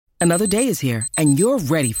Another day is here, and you're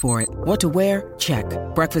ready for it. What to wear? Check.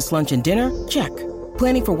 Breakfast, lunch, and dinner? Check.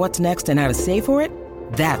 Planning for what's next and how to save for it?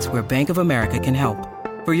 That's where Bank of America can help.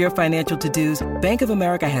 For your financial to-dos, Bank of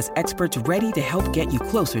America has experts ready to help get you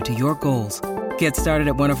closer to your goals. Get started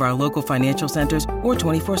at one of our local financial centers or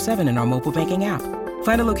 24/7 in our mobile banking app.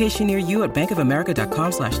 Find a location near you at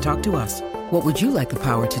bankofamerica.com/talktous. What would you like the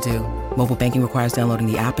power to do? Mobile banking requires downloading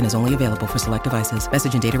the app and is only available for select devices.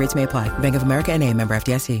 Message and data rates may apply. Bank of America N.A., member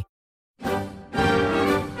FDIC.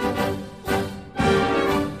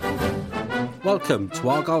 Welcome to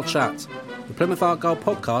Argyle Chat, the Plymouth Argyle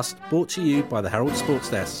podcast brought to you by the Herald Sports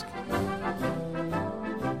Desk.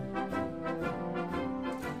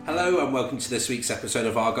 Hello and welcome to this week's episode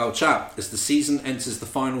of Argyle Chat. As the season enters the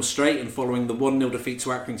final straight and following the 1-0 defeat to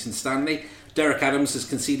Accrington Stanley, Derek Adams has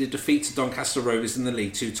conceded defeat to Doncaster Rovers in the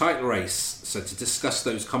League 2 title race. So to discuss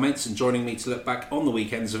those comments and joining me to look back on the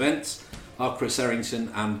weekend's events are Chris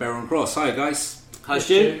Errington and Baron Cross. Hi guys. Hi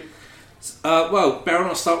Stu. Well, Baron,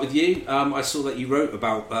 I'll start with you. I saw that you wrote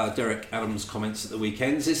about Derek Adams' comments at the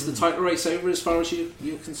weekend. Is the title race over as far as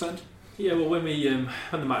you're concerned? Yeah, well, when the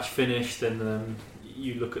match finished and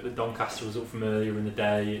you look at the Doncaster result from earlier in the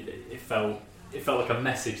day, it felt like a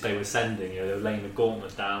message they were sending. You know, they were laying the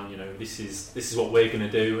gauntlet down. You know, this is what we're going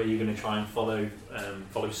to do. Are you going to try and follow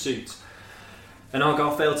suit? And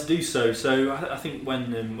Argyle failed to do so. So I think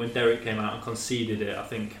when Derek came out and conceded it, I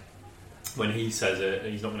think when he says it,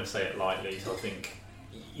 he's not going to say it lightly. So I think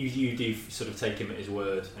you do sort of take him at his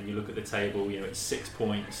word, and you look at the table. You know, it's 6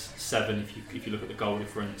 points, 7 if you look at the goal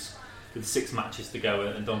difference. With 6 matches to go,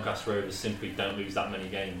 and Doncaster Rovers simply don't lose that many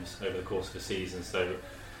games over the course of the season. So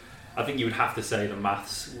I think you would have to say the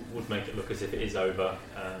maths would make it look as if it is over.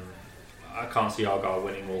 I can't see Argyle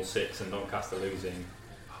winning all 6 and Doncaster losing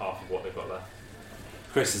half of what they've got left.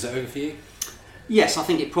 Chris, is it over for you? Yes, I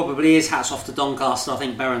think it probably is. Hats off to Doncaster. I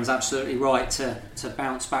think Baron's absolutely right to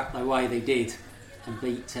bounce back the way they did and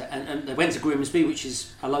beat. And they went to Grimsby, which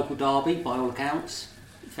is a local derby by all accounts.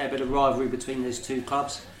 A fair bit of rivalry between those two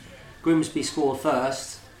clubs. Grimsby scored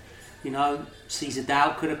first. You know, Caesar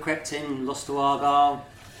Dowd could have crept in, lost to Argyle.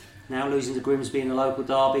 Now losing to Grimsby in a local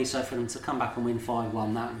derby. So for them to come back and win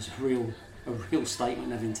 5-1, that was a real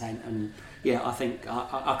statement of intent. And yeah, I think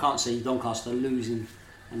I can't see Doncaster losing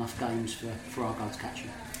enough games for Argyle to catch him.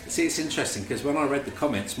 See, it's interesting because when I read the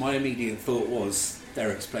comments, my immediate thought was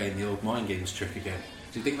Derek's playing the old mind games trick again.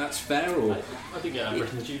 Do you think that's fair? Or I think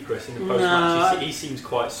Britain the Jew, Chris, in the post-match, he seems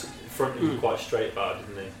quite fronting quite straight about it,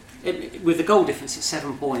 doesn't he? With the goal difference, it's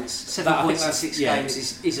 7 points. 7 points in 6 games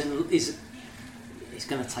is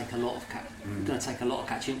going to take a lot of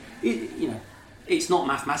catching. It's not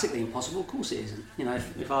mathematically impossible. Of course, it isn't. You know,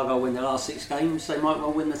 if Argyle win their last 6 games, they might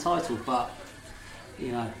well win the title. But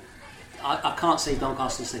you know, I can't see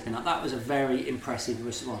Doncaster slipping up. That was a very impressive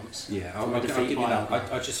response. Yeah, I'll give you that.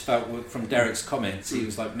 I just felt from Derek's comments, he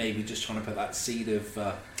was like maybe just trying to put that seed of.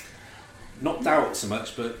 Not doubt so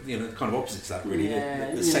much, but you know, kind of opposite to that really.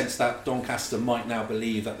 Yeah, the sense that Doncaster might now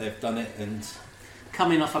believe that they've done it, and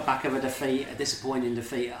coming off the back of a disappointing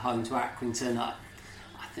defeat at home to Accrington, I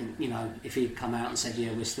think, you know, if he'd come out and said,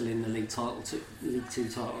 "Yeah, we're still in the League 2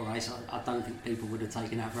 title race," I don't think people would have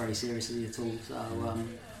taken that very seriously at all. So,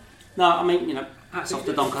 no, I mean, you know, hats off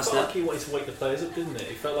to Doncaster. It felt like he wanted to wake the players up, didn't it?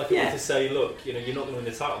 It felt like he wanted to say, "Look, you know, you're not going to win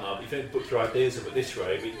the title now, but if you don't book your ideas up at this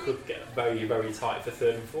rate, we could get very, very tight for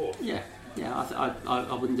 3rd and 4th." Yeah,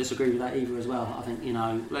 I wouldn't disagree with that either as well. I think, you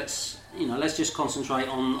know, let's just concentrate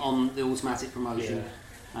on the automatic promotion,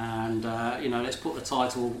 and you know, let's put the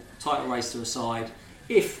title race to the side.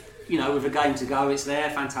 If, you know, with a game to go, it's there,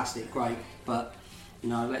 fantastic, great. But you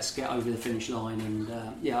know, let's get over the finish line. And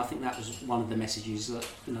I think that was one of the messages that,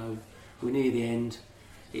 you know, we're near the end.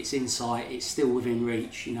 It's in sight. It's still within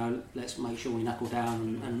reach. You know, let's make sure we knuckle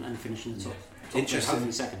down and finish in the top.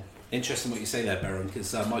 Interesting. Second. Interesting what you say there, Baron,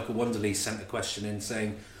 because Michael Wonderly sent a question in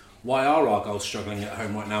saying, why are Argyle struggling at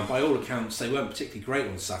home right now? By all accounts, they weren't particularly great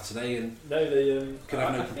on Saturday, and no, they could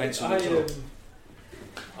have no complaints on it.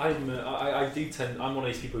 I'm one of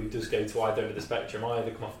these people who does go to either end of the spectrum. I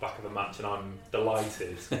either come off the back of a match and I'm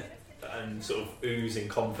delighted and sort of oozing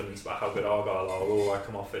confidence about how good Argyle are, or I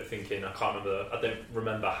come off it thinking I don't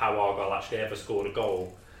remember how Argyle actually ever scored a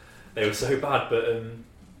goal. They were so bad, but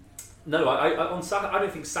no, I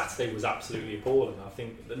don't think Saturday was absolutely appalling. I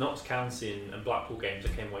think the Notts County and Blackpool games I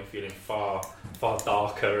came away feeling far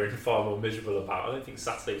darker and far more miserable about. I don't think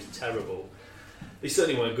Saturday was terrible. They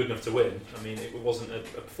certainly weren't good enough to win. I mean, it wasn't a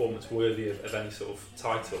performance worthy of any sort of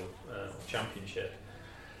title or championship.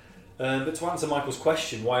 But to answer Michael's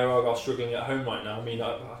question, why are Argyle struggling at home right now? I mean,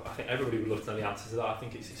 I think everybody would love to know the answer to that. I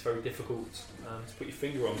think it's very difficult to put your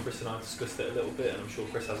finger on. Chris and I discussed it a little bit, and I'm sure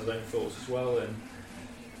Chris has his own thoughts as well. And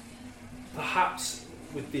perhaps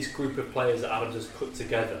with this group of players that Adams has put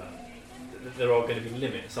together, there are going to be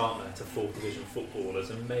limits, aren't there, to 4th division footballers,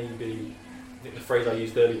 and maybe, I think the phrase I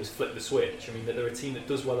used earlier was flip the switch. I mean, that they're a team that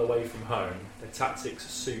does well away from home. Their tactics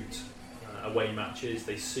suit away matches,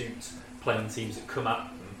 they suit playing teams that come at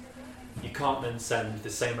them. You can't then send the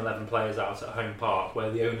same 11 players out at Home Park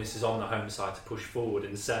where the onus is on the home side to push forward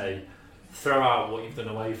and say, throw out what you've done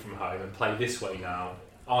away from home and play this way now,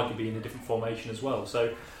 arguably in a different formation as well.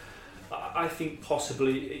 So I think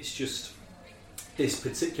possibly it's just this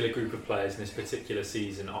particular group of players in this particular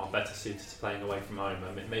season are better suited to playing away from home.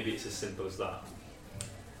 I mean, maybe it's as simple as that.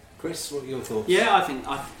 Chris, what are your thoughts? Yeah,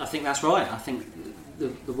 I think that's right. I think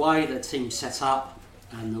the way the team's set up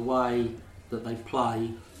and the way that they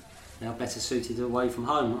play, they are better suited away from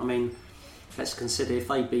home. I mean, let's consider if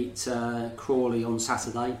they beat Crawley on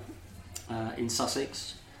Saturday in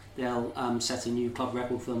Sussex, they'll set a new club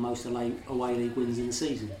record for the most away league wins in the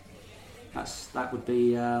season. That would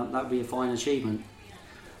be a fine achievement.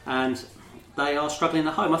 And they are struggling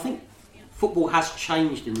at home. I think football has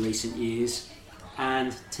changed in recent years,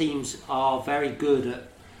 and teams are very good at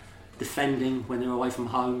defending when they're away from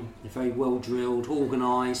home. They're very well drilled,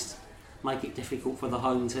 organised, make it difficult for the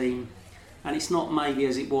home team. And it's not maybe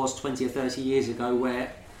as it was 20 or 30 years ago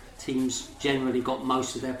where teams generally got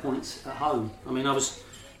most of their points at home. I mean, I was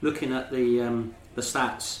looking at the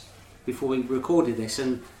stats before we recorded this,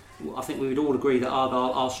 and I think we would all agree that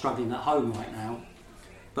Argyle are struggling at home right now.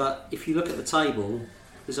 But if you look at the table,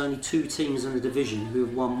 there's only 2 teams in the division who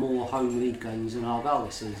have won more home league games than Argyle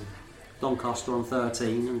this season. Doncaster on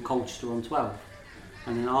 13 and Colchester on 12.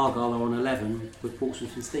 And then Argyle are on 11 with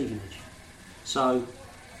Portsmouth and Stevenage. So,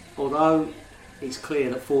 although it's clear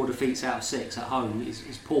that 4 defeats out of 6 at home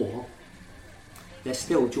is poor, they're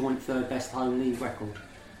still joint 3rd best home league record.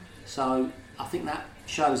 So I think that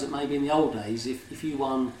shows that maybe in the old days, if you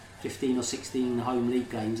won 15 or 16 home league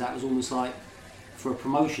games, that was almost like, for a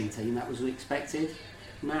promotion team, that was expected.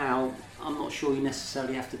 Now, I'm not sure you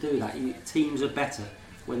necessarily have to do that. Teams are better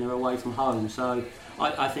when they're away from home. So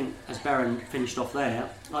I think, as Baron finished off there,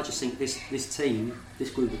 I just think this team,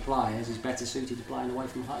 this group of players, is better suited to playing away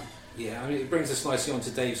from home. Yeah, I mean, it brings us nicely on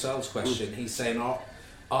to Dave Searle's question. He's saying, are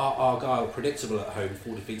Argyle predictable at home,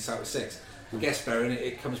 4 defeats out of 6? I guess, Baron,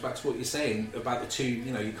 it comes back to what you're saying about the two,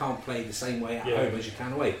 you can't play the same way at home as you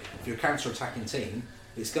can away. If you're a counter-attacking team,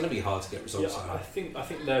 it's going to be hard to get results at home. I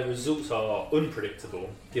think their results are unpredictable,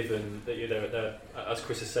 given that they're, as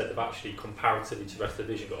Chris has said, they've actually, comparatively to the rest of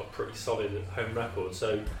the division, got a pretty solid home record.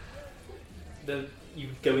 So you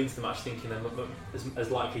go into the match thinking they're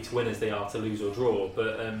as likely to win as they are to lose or draw.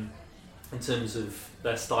 But in terms of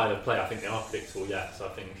their style of play, I think they are predictable, yes. I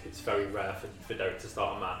think it's very rare for Derek to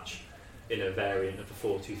start a match in a variant of the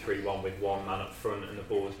 4-2-3-1 with one man up front and the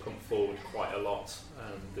ball is pumped forward quite a lot.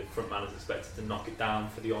 The front man is expected to knock it down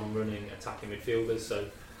for the on-running attacking midfielders. So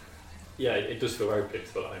yeah, it does feel very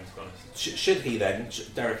predictable at home, to be honest. Should he then,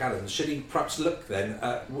 Derek Adams, should he perhaps look then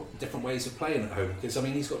at different ways of playing at home? Because I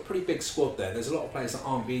mean, he's got a pretty big squad there. There's a lot of players that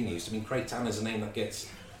aren't being used. I mean, Craig Tanner's a name that gets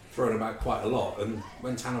thrown about quite a lot, and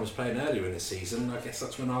when Tanner was playing earlier in the season, I guess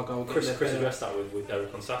that's when Argyle Chris addressed that with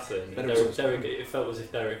Derek on Saturday. Derek, it felt as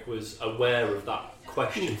if Derek was aware of that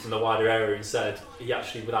question from the wider area and said, he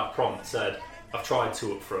actually without prompt said, I've tried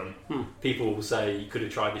 2 up front. People will say you could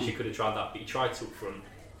have tried this, you could have tried that, but he tried 2 up front.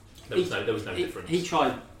 There was no difference. He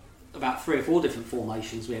tried about 3 or 4 different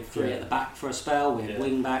formations. We had 3 at the back for a spell, we had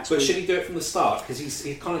wing backs. But should he do it from the start? Because he's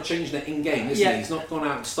kind of changing it in game, isn't he? He's not gone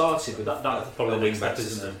out and started with that's probably the next step,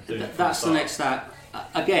 isn't it? That's the next step.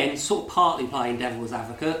 Again, sort of partly playing devil's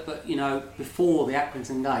advocate, but before the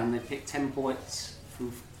Accrington game, they picked 10 points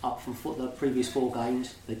from the previous 4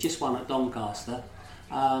 games. They just won at Doncaster.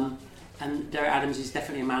 And Derek Adams is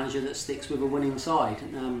definitely a manager that sticks with a winning side.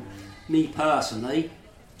 Me personally,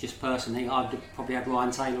 I'd probably have Ryan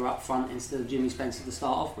Taylor up front instead of Jimmy Spencer to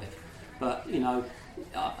start off with. But a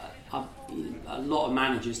lot of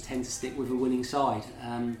managers tend to stick with a winning side.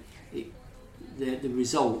 The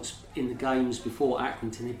results in the games before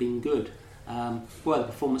Accrington have been good. Were the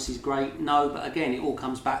performances great? No, but again, it all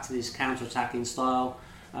comes back to this counter-attacking style.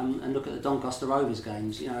 And look at the Doncaster Rovers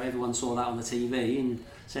games. Everyone saw that on the TV and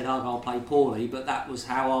said Argyle played poorly, but that was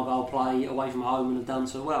how Argyle play away from home and have done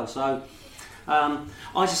so well. So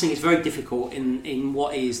I just think it's very difficult in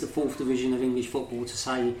what is the 4th division of English football to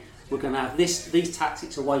say we're going to have these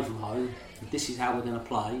tactics away from home, this is how we're going to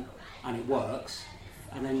play, and it works.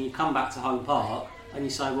 And then you come back to Home Park and you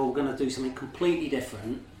say, well, we're going to do something completely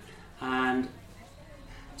different, and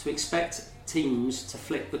to expect teams to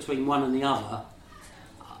flick between one and the other,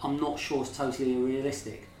 I'm not sure it's totally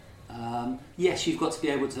realistic. Yes, you've got to be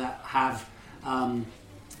able to have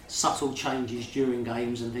subtle changes during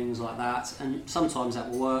games and things like that, and sometimes that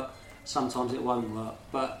will work, sometimes it won't work.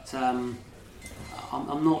 But I'm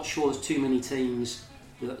not sure there's too many teams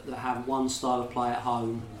that have one style of play at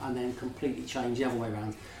home and then completely change the other way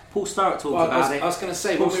around. Paul Sturrock talked about it. I was going to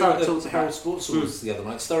say, when we were at the Herald Sports Awards the other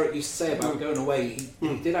night, Sturrock used to say about going away,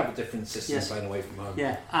 he did have a different system playing away from home.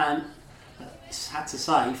 Yeah, and it's had to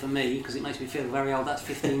say, for me, because it makes me feel very old, that's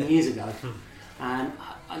 15 years ago. And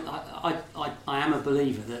I am a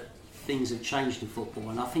believer that things have changed in football,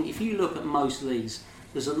 and I think if you look at most leagues,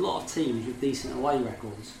 there's a lot of teams with decent away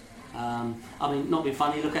records. I mean, not being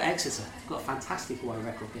funny, look at Exeter. They've got a fantastic away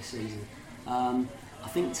record this season. I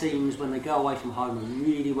think teams, when they go away from home, are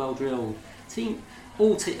really well drilled. I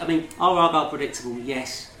mean, are Argyle predictable?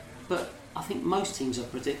 Yes, but I think most teams are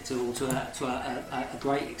predictable to a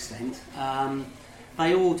great extent.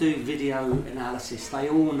 They all do video analysis. They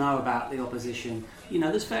all know about the opposition. You know,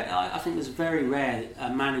 I think there's very rare a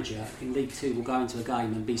manager in League Two will go into a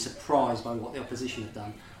game and be surprised by what the opposition have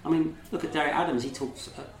done. I mean, look at Derek Adams. He talks,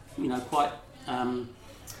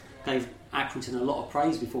 gave Accrington a lot of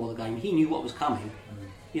praise before the game. He knew what was coming.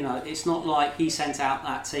 You know, it's not like he sent out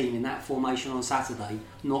that team in that formation on Saturday,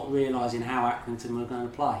 not realising how Accrington were going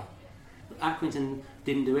to play. Accrington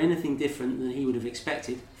didn't do anything different than he would have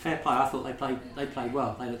expected. Fair play. I thought they played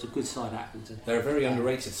well. They looked a good side, Accrington. They're a very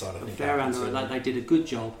underrated side, I think. Very underrated. They did a good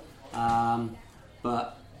job.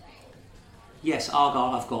 But yes,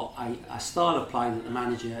 Argyle have got a style of play that the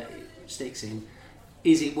manager sticks in.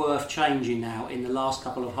 Is it worth changing now in the last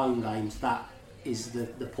couple of home games? That is the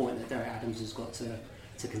point that Derek Adams has got to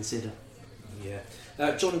consider. Yeah.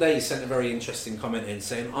 John Day sent a very interesting comment in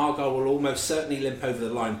saying Argyle will almost certainly limp over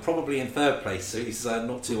the line, probably in third place, so he's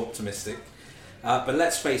not too optimistic. But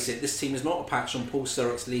let's face it, this team is not a patch on Paul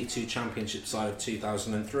Sturrock's League 2 Championship side of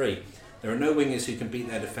 2003. There are no wingers who can beat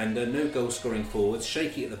their defender, no goal-scoring forwards,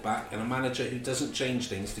 shaky at the back, and a manager who doesn't change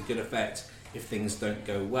things to good effect if things don't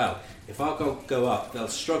go well. If Argyle go up, they'll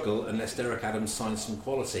struggle unless Derek Adams signs some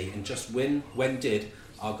quality. And just when did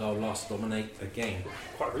Argyle last dominate a game?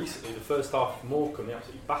 Quite recently, the first half, Morecambe, they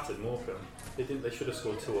absolutely battered Morecambe. They should have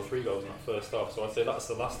scored 2 or 3 goals in that first half, so I'd say that's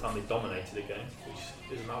the last time they dominated a game, which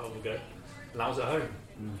isn't that long ago. And that was at home.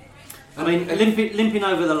 I mean, limping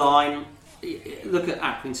over the line. Look at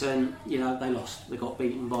Accrington. You know, they lost. They got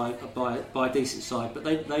beaten by a decent side, but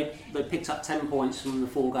they picked up 10 points from the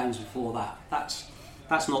 4 games before that.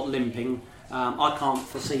 That's not limping. I can't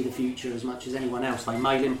foresee the future as much as anyone else. They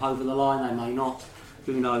may limp over the line. They may not.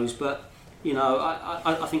 Who knows? But you know,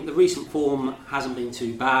 I think the recent form hasn't been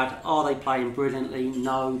too bad. Are they playing brilliantly?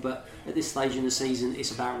 No, but at this stage in the season, it's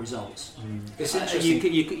about results. It's interesting.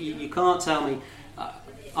 You can't tell me.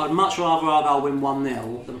 I'd much rather Argyle win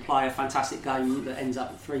 1-0 than play a fantastic game that ends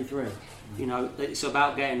up 3-3. You know, it's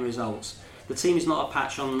about getting results. The team is not a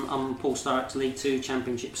patch on Paul Sturrock's League 2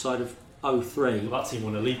 Championship side of 03. Well, that team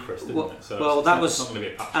won a league, Chris, didn't it? So that was not going to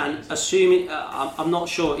be a patch. And assuming, I'm not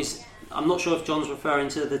sure if John's referring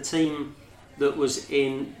to the team that was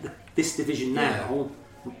in this division now,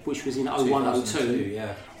 which was in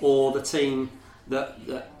 01-02, or the team that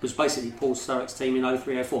was basically Paul Sturrock's team in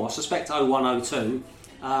 03-04. I suspect 01-02.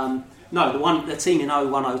 No, the team in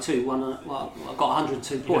 01-02 got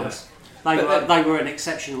 102 points. They were an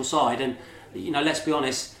exceptional side, and you know, let's be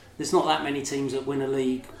honest, there's not that many teams that win a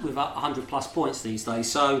league with 100 plus points these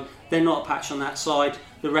days, so they're not a patch on that side.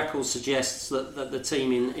 The record suggests that the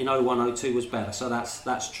team in 01-02 was better, so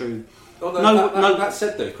that's true. Although that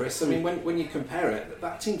said though, Chris, I mean, when you compare it,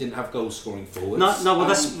 that team didn't have goal scoring forwards. No. Well,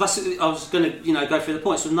 that's I was going to go through the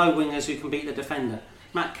points. With no wingers who can beat the defender.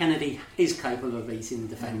 Matt Kennedy is capable of beating the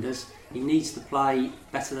defenders. He needs to play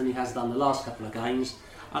better than he has done the last couple of games.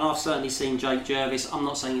 And I've certainly seen Jake Jervis. I'm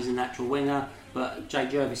not saying he's a natural winger, but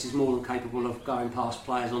Jake Jervis is more than capable of going past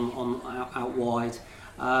players out wide.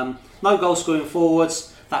 No goal scoring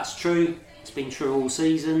forwards. That's true. It's been true all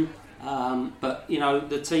season. But you know,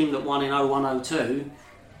 the team that won in 01-02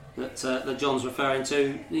 that John's referring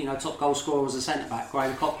to, you know, top goal scorer was a centre back,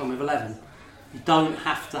 Graham Cochran with 11. You don't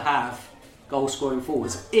have to have goal scoring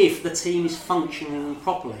forwards if the team is functioning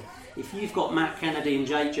properly. If you've got Matt Kennedy and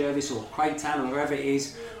Jake Jervis or Craig Tanner, whoever it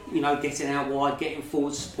is, you know, getting out wide, getting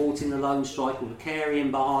forward, supporting the lone striker with Carey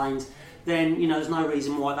in behind, then you know there's no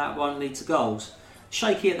reason why that won't lead to goals.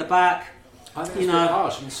 Shaky at the back. I think it's a bit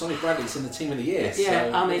harsh. I mean, Sonny Bradley's in the team of the year.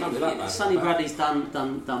 Yeah, so I mean, Sonny Bradley's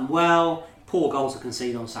done well. Poor goal to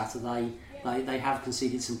concede on Saturday. They have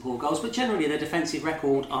conceded some poor goals, but generally their defensive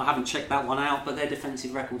record, I haven't checked that one out, but their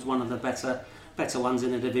defensive record's one of the better ones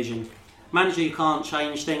in the division. Manager, you can't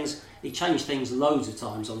change things. He changed things loads of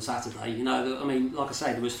times on Saturday. You know, I mean, like I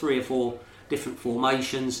say, there was 3 or 4 different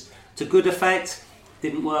formations to good effect.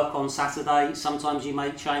 Didn't work on Saturday. Sometimes you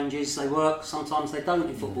make changes, they work. Sometimes they don't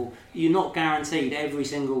in football. You're not guaranteed every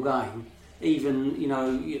single game. Even, you know,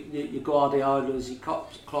 your Guardiolas, your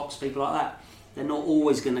Klopps, people like that. They're not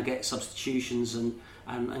always going to get substitutions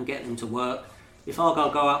and get them to work. If Argyle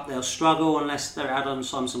go up, they'll struggle unless they're add on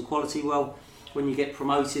some quality. Well, when you get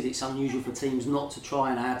promoted, it's unusual for teams not to try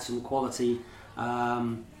and add some quality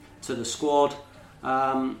to the squad.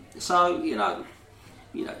 So you know,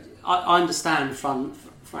 I understand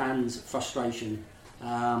fans' frustration,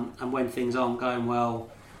 and when things aren't going well,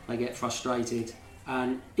 they get frustrated.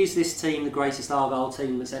 And is this team the greatest Argyle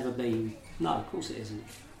team that's ever been? No, of course it isn't.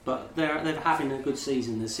 But they're having a good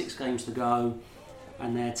season. There's 6 games to go,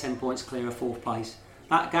 and they're 10 points clear of 4th place.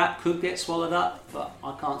 That gap could get swallowed up, but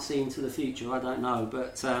I can't see into the future. I don't know,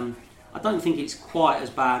 but I don't think it's quite as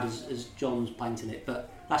bad as John's painting it.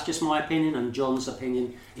 But that's just my opinion, and John's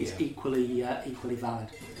opinion is equally valid.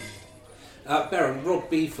 Baron, Rob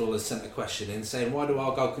Beefle has sent a question in saying, why do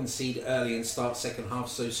Argyle concede early and start second half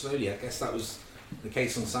so slowly? I guess that was the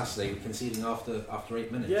case on Saturday, with conceding after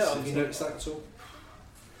 8 minutes. Yeah, have you noticed that at all?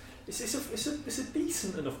 It's a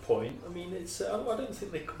decent enough point. I mean, I don't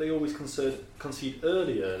think they always concede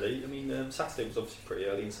early. I mean, Saturday was obviously pretty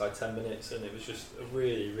early, inside 10 minutes, and it was just a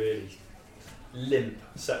really, really limp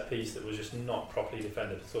set piece that was just not properly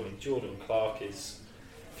defended at all. I mean, Jordan Clark is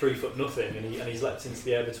 3 foot nothing, and he's leapt into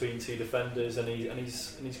the air between 2 defenders, and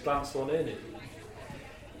he's glanced one in.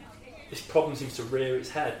 This problem seems to rear its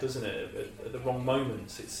head, doesn't it, at the wrong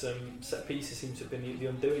moments. It's set pieces seem to have been the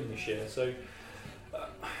undoing this year. So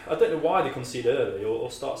I don't know why they concede early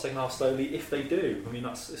or start second half slowly if they do. I mean,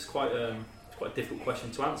 it's quite a difficult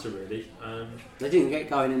question to answer, really. They didn't get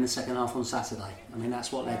going in the second half on Saturday. I mean,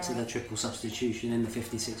 that's what led to the triple substitution in the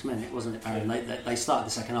 56th minute, wasn't it, Baron? Yeah. They started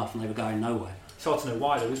the second half and they were going nowhere. It's hard to know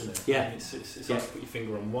why, though, isn't it? Yeah. I mean, it's hard to put your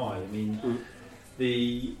finger on why. I mean,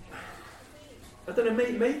 I don't know,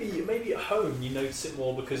 maybe at home you notice it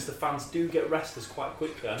more because the fans do get restless quite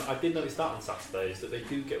quickly. And I did notice that on Saturdays, that they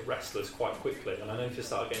do get restless quite quickly. And I noticed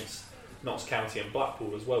that against Notts County and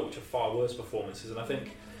Blackpool as well, which are far worse performances. And I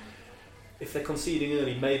think if they're conceding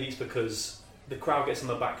early, maybe it's because the crowd gets on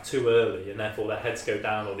their back too early and therefore their heads go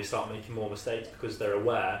down, or they start making more mistakes because they're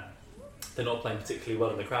aware they're not playing particularly well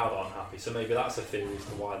and the crowd aren't happy. So maybe that's a theory as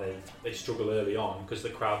to why they struggle early on, because the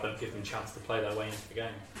crowd don't give them a chance to play their way into the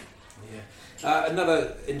game. Yeah.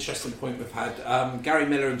 Another interesting point we've had, Gary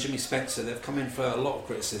Miller and Jimmy Spencer, they've come in for a lot of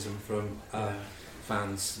criticism from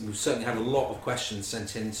fans. We've certainly had a lot of questions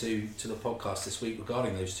sent in to the podcast this week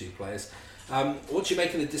regarding those 2 players. What do you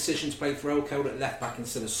make of the decision to play for Earl at left back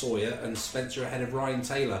instead of Sawyer, and Spencer ahead of Ryan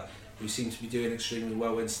Taylor, who seems to be doing extremely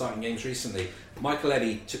well in starting games recently? Michael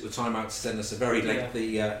Eddy took the time out to send us a very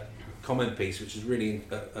lengthy comment piece, which is really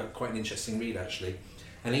quite an interesting read, actually.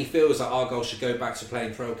 And he feels that Argyle should go back to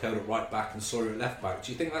playing Threlkeld at right back and Sawyer at left back.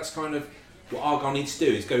 Do you think that's kind of what Argyle needs to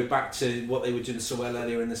do, is go back to what they were doing so well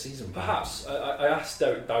earlier in the season? Perhaps. I asked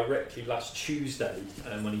Derek directly last Tuesday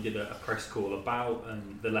when he did a press call about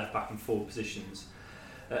the left back and forward positions.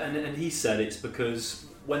 And he said it's because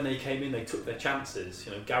when they came in, they took their chances.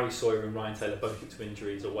 You know, Gary Sawyer and Ryan Taylor both got to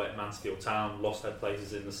injuries away at Mansfield Town, lost their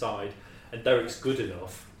places in the side, and Derek's good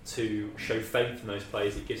enough to show faith in those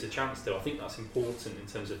players it gives a chance to. I think that's important in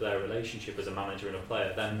terms of their relationship as a manager and a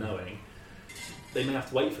player, them knowing they may have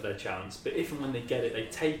to wait for their chance, but if and when they get it, they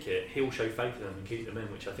take it, he'll show faith in them and keep them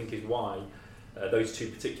in, which I think is why those 2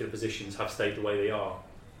 particular positions have stayed the way they are.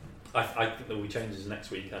 I think there will be changes next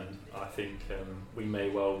weekend. I think we may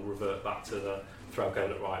well revert back to the Threlkeld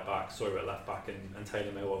at right back, Sawyer at left back, and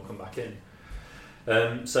Taylor may well come back in.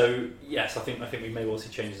 So yes, I think we may well see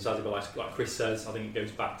changes, but like Chris says, I think it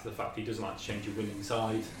goes back to the fact he doesn't like to change a winning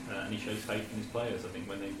side, and he shows faith in his players, I think,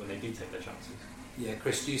 when they do take their chances. Yeah,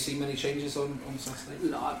 Chris, do you see many changes on Saturday?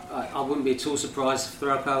 No, I wouldn't be at all surprised if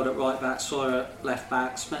Threlkeld at right back, Sawyer at left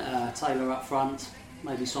back, Taylor up front,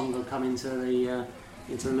 maybe Songa come into the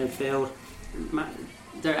midfield.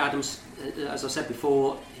 Derek Adams, as I said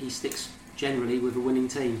before, he sticks generally with a winning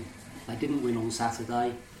team. They didn't win on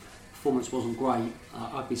Saturday. Performance wasn't great.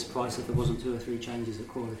 I'd be surprised if there wasn't 2 or 3 changes at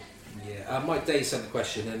Crawley. Yeah, Mike Day sent a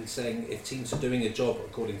question and saying, if teams are doing a job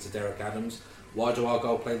according to Derek Adams, why do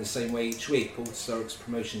Argyle play the same way each week? Paul Sturrock's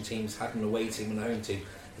promotion teams had an away team and a home team.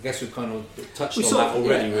 I guess we've kind of touched on that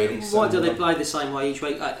already, really. Why do they play the same way each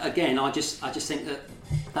week? Again, I just think that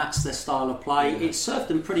That's their style of play. It's served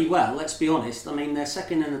them pretty well, let's be honest. I mean, they're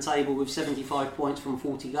second in the table with 75 points from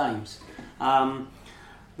 40 games.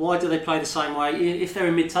 Why do they play the same way? If they're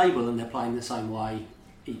in mid-table and they're playing the same way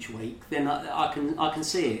each week, then I can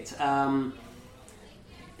see it.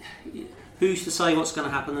 Who's to say what's going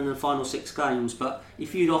to happen in the final 6 games? But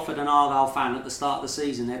if you'd offered an Argyle fan at the start of the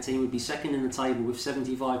season their team would be second in the table with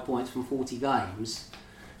 75 points from 40 games,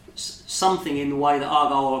 something in the way that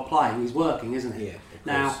Argyle are playing is working, isn't it? Yeah,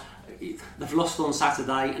 now, they've lost on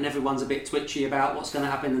Saturday and everyone's a bit twitchy about what's going to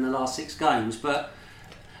happen in the last 6 games, but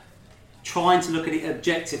trying to look at it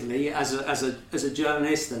objectively as a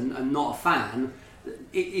journalist and not a fan,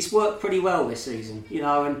 it's worked pretty well this season,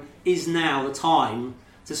 and is now the time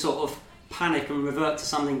to sort of panic and revert to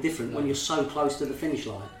something different when you're so close to the finish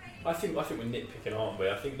line? I think we're nitpicking, aren't we?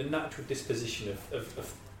 I think the natural disposition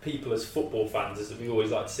of people as football fans is that we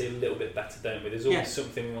always like to see a little bit better, don't we? There's always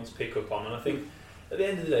something we want to pick up on, and I think at the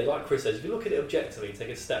end of the day, like Chris says, if you look at it objectively, take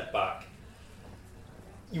a step back,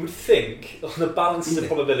 you would think on the balance of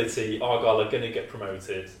probability Argyle are going to get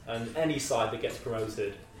promoted, and any side that gets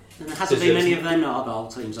promoted, and there hasn't been many of them Argyle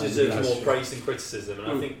teams deserves more praise and criticism,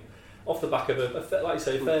 and I think off the back of like you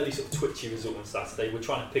say, a fairly sort of twitchy result on Saturday, we're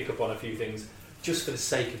trying to pick up on a few things just for the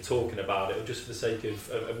sake of talking about it, or just for the sake of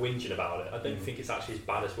whinging about it. I don't think it's actually as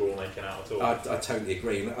bad as we're all making out at all. I totally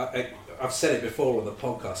agree. I've said it before on the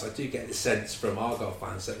podcast, I do get the sense from Argyle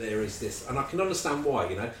fans that there is this, and I can understand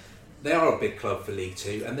why, they are a big club for League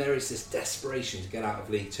Two, and there is this desperation to get out of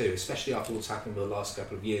League Two, especially after what's happened over the last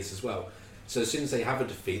couple of years as well. So as soon as they have a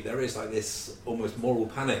defeat, there is like this almost moral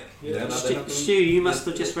panic. Stu, you must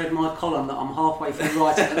have just read my column that I'm halfway through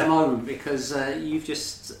writing at the moment, because you've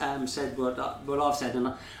just said what I've said,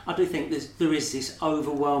 and I do think there is this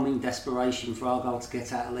overwhelming desperation for Argyle to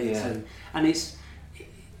get out of League Two, and it's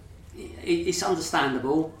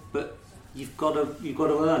understandable, but you've got to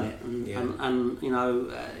earn it, and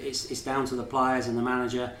it's down to the players and the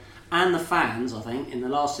manager and the fans, I think, in the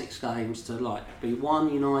last 6 games to be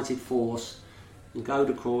one united force and go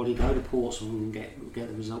to Crawley, go to Portsmouth and get the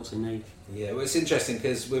results they need. Yeah, well, it's interesting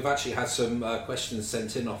because we've actually had some questions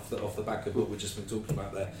sent in off the back of what we've just been talking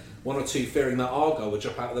about there. 1 or 2 fearing that Argyle would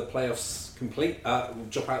drop out of the playoffs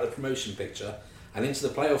drop out of the promotion picture and into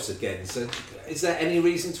the playoffs again. So is there any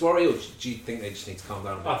reason to worry, or do you think they just need to calm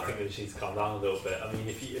down a bit? I think they just need to calm down a little bit. I mean,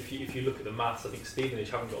 if you look at the maths, I think Stevenage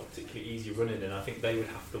haven't got a particularly easy running, and I think they would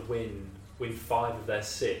have to win 5 of their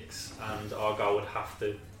 6, and Argyle would have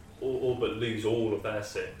to all but lose all of their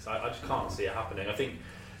 6. I just can't see it happening. I think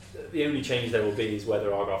the only change there will be is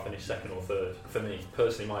whether Argyle finish 2nd or 3rd. For me,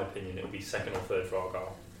 personally, my opinion, it will be 2nd or 3rd for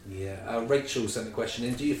Argyle. Yeah, Rachel sent the question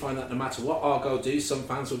in, do you find that no matter what Argyle do, some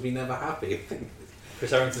fans will be never happy?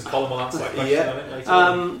 Chris Harrington's column will answer that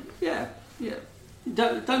question. Yeah.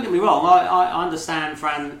 Don't get me wrong, I understand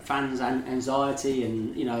fans' anxiety,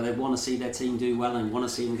 and they want to see their team do well and want to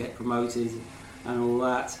see them get promoted and all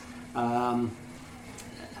that.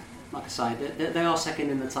 Like I say, they are second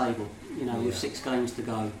in the table, with 6 games to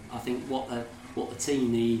go. I think what the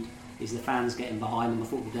team need is the fans getting behind them. I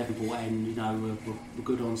thought the Devonport end, were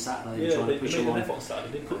good on Saturday. Yeah, trying to push them on.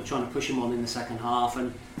 Trying to push them on in the second half,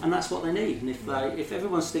 and that's what they need. And if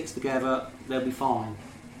everyone sticks together, they'll be fine.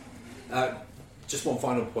 Just one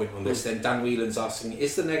final point on this then. Dan Whelan's asking,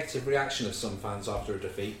 is the negative reaction of some fans after a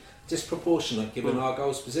defeat disproportionate given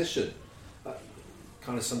Argyle's position? That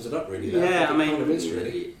kind of sums it up, really. Yeah, I mean, kind of is,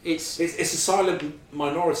 really. It's a silent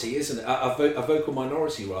minority, isn't it? A vocal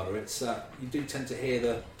minority, rather. It's you do tend to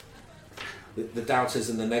hear the doubters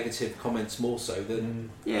and the negative comments more so than...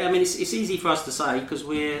 Yeah, I mean, it's easy for us to say because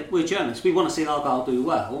we're journalists. We want to see Argyle do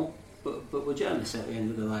well, but we're journalists at the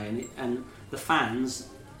end of the day, and the fans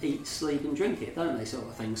eat, sleep and drink it, don't they, sort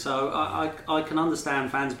of thing. So I can understand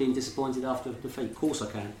fans being disappointed after a defeat. Of course I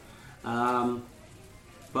can.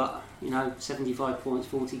 But 75 points,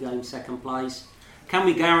 40 games, second place. Can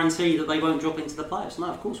we guarantee that they won't drop into the playoffs? No,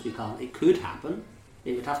 of course we can't. It could happen.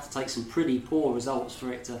 It would have to take some pretty poor results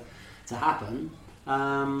for it to happen.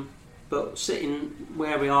 But sitting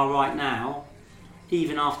where we are right now,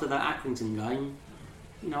 even after that Accrington game,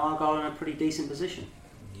 Argyle in a pretty decent position.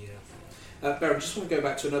 Barry, I just want to go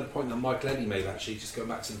back to another point that Michael Eddy made, actually, just going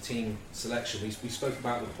back to the team selection. We spoke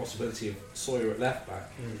about the possibility of Sawyer at left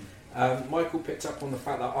back. Michael picked up on the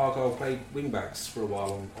fact that Argyle played wing backs for a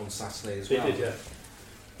while on Saturday as well. He did, yeah.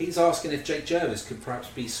 He's asking if Jake Jervis could perhaps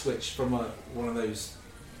be switched from one of those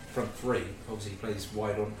front 3. Obviously he plays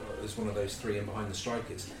wide on as one of those 3 in behind the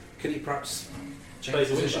strikers. Could he perhaps change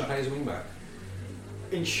position, play as a wing back?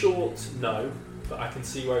 In short, no. but I can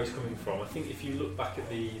see where he's coming from. I think if you look back at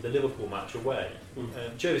the Liverpool match away,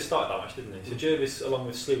 Jervis started that match, didn't he? So Jervis, along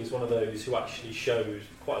with Slew, is one of those who actually showed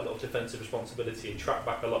quite a lot of defensive responsibility and tracked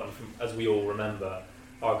back a lot. And as we all remember,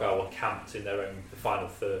 Argyle were camped in their own the final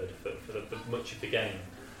third for much of the game.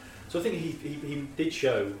 So I think he did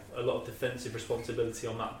show a lot of defensive responsibility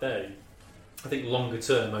on that day. I think longer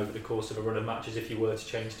term, over the course of a run of matches, if you were to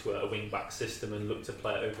change to a wing-back system and look to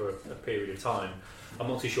play it over a period of time, I'm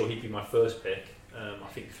not too sure he'd be my first pick. I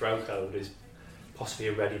think Threlkeld is possibly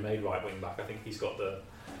a ready-made right wing-back. I think he's got the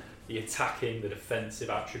attacking, the defensive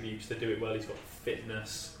attributes to do it well. He's got the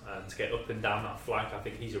fitness to get up and down that flank. I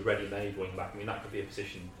think he's a ready-made wing-back. I mean, that could be a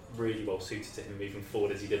position really well suited to him moving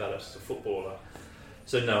forward as he develops as a footballer.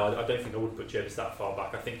 So no, I don't think I would put Jervis that far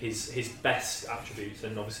back. I think his best attributes,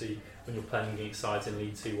 and obviously when you're playing against sides in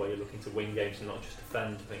League 2 where you're looking to win games and not just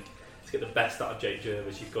defend, I think to get the best out of Jake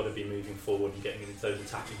Jervis, you've got to be moving forward and getting into those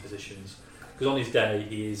attacking positions. Because on his day,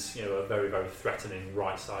 he is a very, very threatening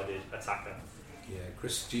right-sided attacker. Yeah,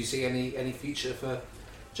 Chris, do you see any future for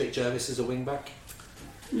Jake Jervis as a wing-back?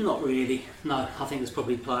 Not really. No, I think there's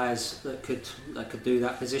probably players that could do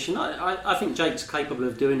that position. I think Jake's capable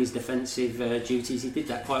of doing his defensive duties. He did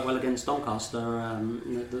that quite well against Doncaster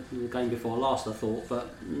the game before last, I thought.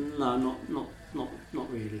 But no,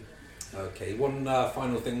 not really. Okay, one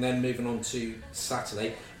final thing then, moving on to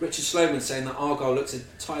Saturday. Richard Sloman saying that Argyle looks a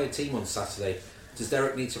tired team on Saturday. Does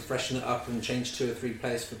Derek need to freshen it up and change 2 or 3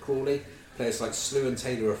 players for Crawley? Players like Slew and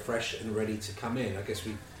Taylor are fresh and ready to come in. I guess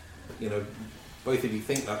both of you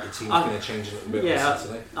think that the team's going to change a little bit on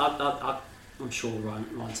Saturday? I'm sure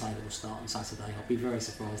Ryan Taylor will start on Saturday. I'd be very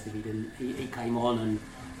surprised if he didn't. He came on and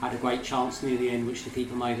had a great chance near the end, which the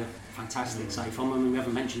keeper made a fantastic save from. I mean, we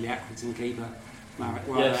haven't mentioned the Accrington keeper, Marek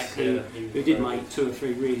Radek, who did make 2 or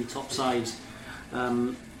 3 really top saves.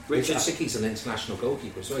 Richard, I think he's an international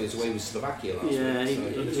goalkeeper as well. He was away with Slovakia last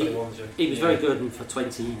week. He was very good, and for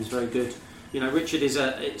 20 he was very good. Richard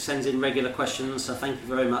sends in regular questions, so thank you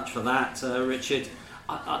very much for that, Richard.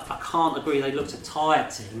 I can't agree they looked a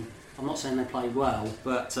tired team. I'm not saying they played well,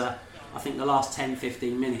 but I think the last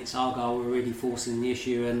 10-15 minutes Argyle were really forcing the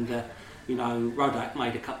issue, and Rodak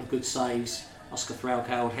made a couple of good saves. Oscar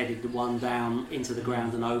Threlkeld headed the one down into the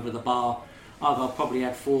ground and over the bar. Argyle probably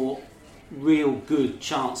had 4 real good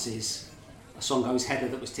chances. Songo's header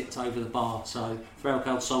that was tipped over the bar. So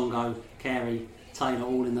Threlkeld, Songo, Carey, Taylor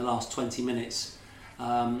all in the last 20 minutes.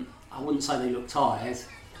 I wouldn't say they looked tired.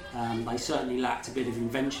 They certainly lacked a bit of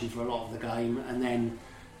invention for a lot of the game, and then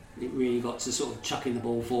it really got to sort of chucking the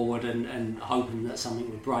ball forward and hoping that something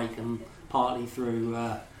would break, and partly through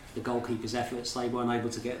the goalkeeper's efforts they weren't able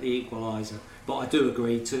to get the equaliser. But I do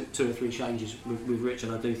agree, 2 or 3 changes with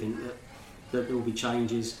Richard. I do think that there will be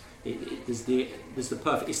changes. It's the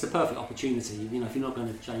perfect opportunity. If you're not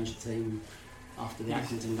going to change the team after the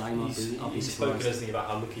Accrington game, I'll be he's surprised. Spoken about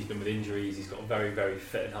how lucky he's been with injuries. He's got a very, very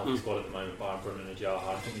fit and healthy squad at the moment, by Brunner and Ajaha.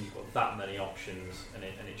 I think he's got that many options, and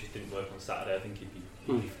it just didn't work on Saturday. I think he'd be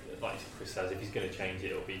like Chris says, if he's going to change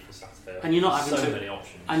it, it'll be for Saturday. And you're not having many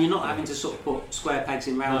options. And you're not having to sort of put square pegs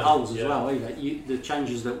in round holes as well, either. The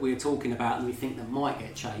changes that we're talking about and we think that might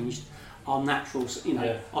get changed are natural.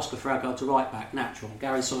 Oscar Threlkeld to right back, natural.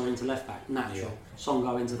 Gary Sonner into left back, natural.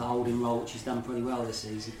 Songo into the holding role, which he's done pretty well this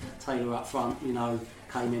season. Taylor up front,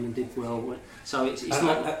 came in and did well. So it's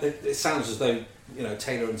not. It sounds as though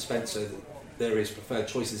Taylor and Spencer, they're his preferred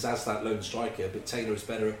choices as that lone striker, but Taylor is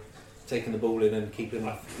better at taking the ball in and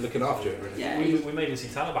looking after it. Really. Yeah, we may even see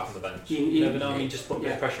Tanner back on the bench. You never know. I mean, just put a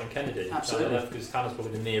bit of pressure on Kennedy. Absolutely, because Tanner's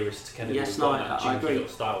probably the nearest to Kennedy. Yes, I agree.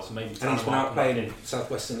 Style, so maybe and he's been out playing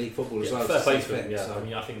Southwestern League football as well. Fair play to him. Yeah, so. I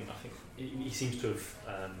mean, I think he seems to have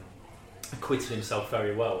acquitted himself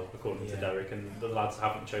very well, according to Derek, and the lads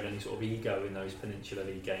haven't shown any sort of ego in those Peninsula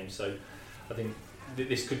League games. So I think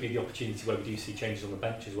this could be the opportunity where we do see changes on the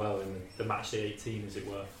bench as well in the match day 18, as it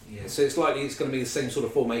were. Yeah, so it's likely it's going to be the same sort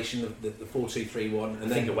of formation, the 4-2-3-1, and I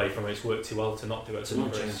think away from it, it's worked too well to not do it. To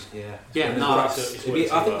not change.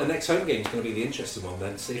 I think the next home game is going to be the interesting one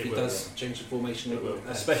then. See if he does change the formation. It will,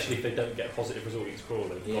 especially if they don't get a positive result against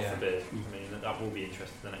Crawley. God forbid. I mean, that will be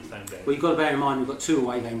interesting the next home game. Well, you've got to bear in mind we've got 2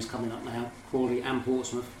 away games coming up now: Crawley and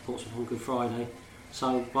Portsmouth. Portsmouth on Good Friday.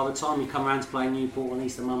 So by the time you come around to play Newport on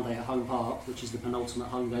Easter Monday at Home Park, which is the penultimate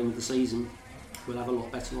home game of the season, we'll have a lot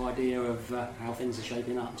better idea of how things are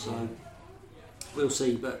shaping up. So we'll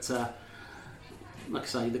see. But like I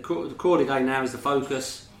say, the Crawley game now is the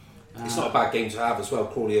focus. It's not a bad game to have as well.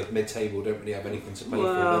 Crawley are mid-table, don't really have anything to play for.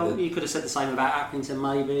 Well, you could have said the same about Accrington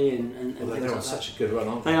maybe. And they're on such a good run,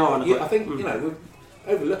 aren't they? They are. I think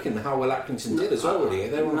overlooking how well Accrington did as well, really.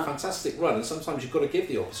 They were on a fantastic run, and sometimes you've got to give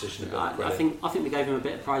the opposition a bit of credit. I think we gave them a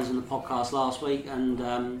bit of praise on the podcast last week, and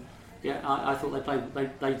I thought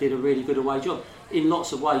they did a really good away job. In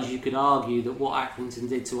lots of ways, you could argue that what Accrington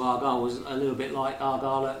did to Argyle was a little bit like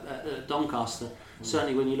Argyle at Doncaster.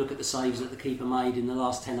 Certainly, when you look at the saves that the keeper made in the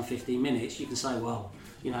last 10 or 15 minutes, you can say, well,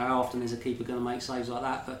 how often is a keeper going to make saves like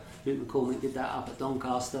that? But Luke McCormick did that up at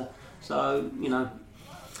Doncaster. So,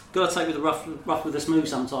 got to take with the rough with the smooth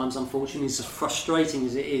sometimes, unfortunately. It's as frustrating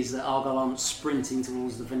as it is that Argyle aren't sprinting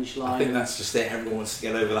towards the finish line. I think that's just it. Everyone wants to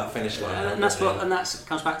get over that finish line. And that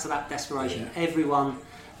comes back to that desperation. Yeah.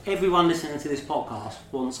 Everyone listening to this podcast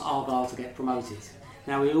wants Argyle to get promoted.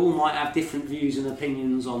 Now, we all might have different views and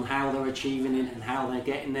opinions on how they're achieving it and how they're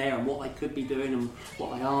getting there and what they could be doing and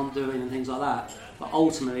what they aren't doing and things like that. But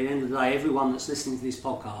ultimately, at the end of the day, everyone that's listening to this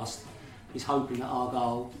podcast is hoping that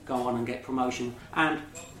Argyle go on and get promotion. And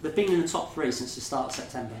they've been in the top 3 since the start of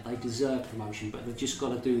September. They deserve promotion, but they've just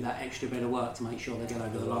got to do that extra bit of work to make sure they get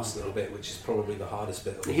over the line. Last little bit, which is probably the hardest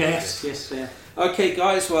bit. Yes. Okay,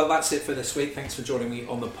 guys, well, that's it for this week. Thanks for joining me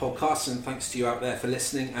on the podcast, and thanks to you out there for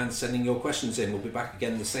listening and sending your questions in. We'll be back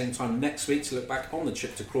again the same time next week to look back on the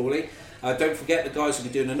trip to Crawley. Don't forget, the guys will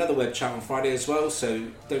be doing another web chat on Friday as well, so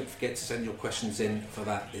don't forget to send your questions in for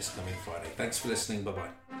that this coming Friday. Thanks for listening. Bye-bye.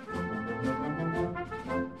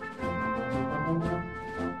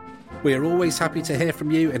 We are always happy to hear from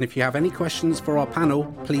you, and if you have any questions for our panel,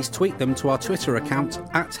 please tweet them to our Twitter account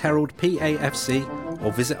 @HeraldPAFC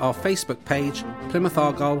or visit our Facebook page, Plymouth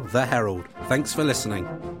Argyle The Herald. Thanks for listening.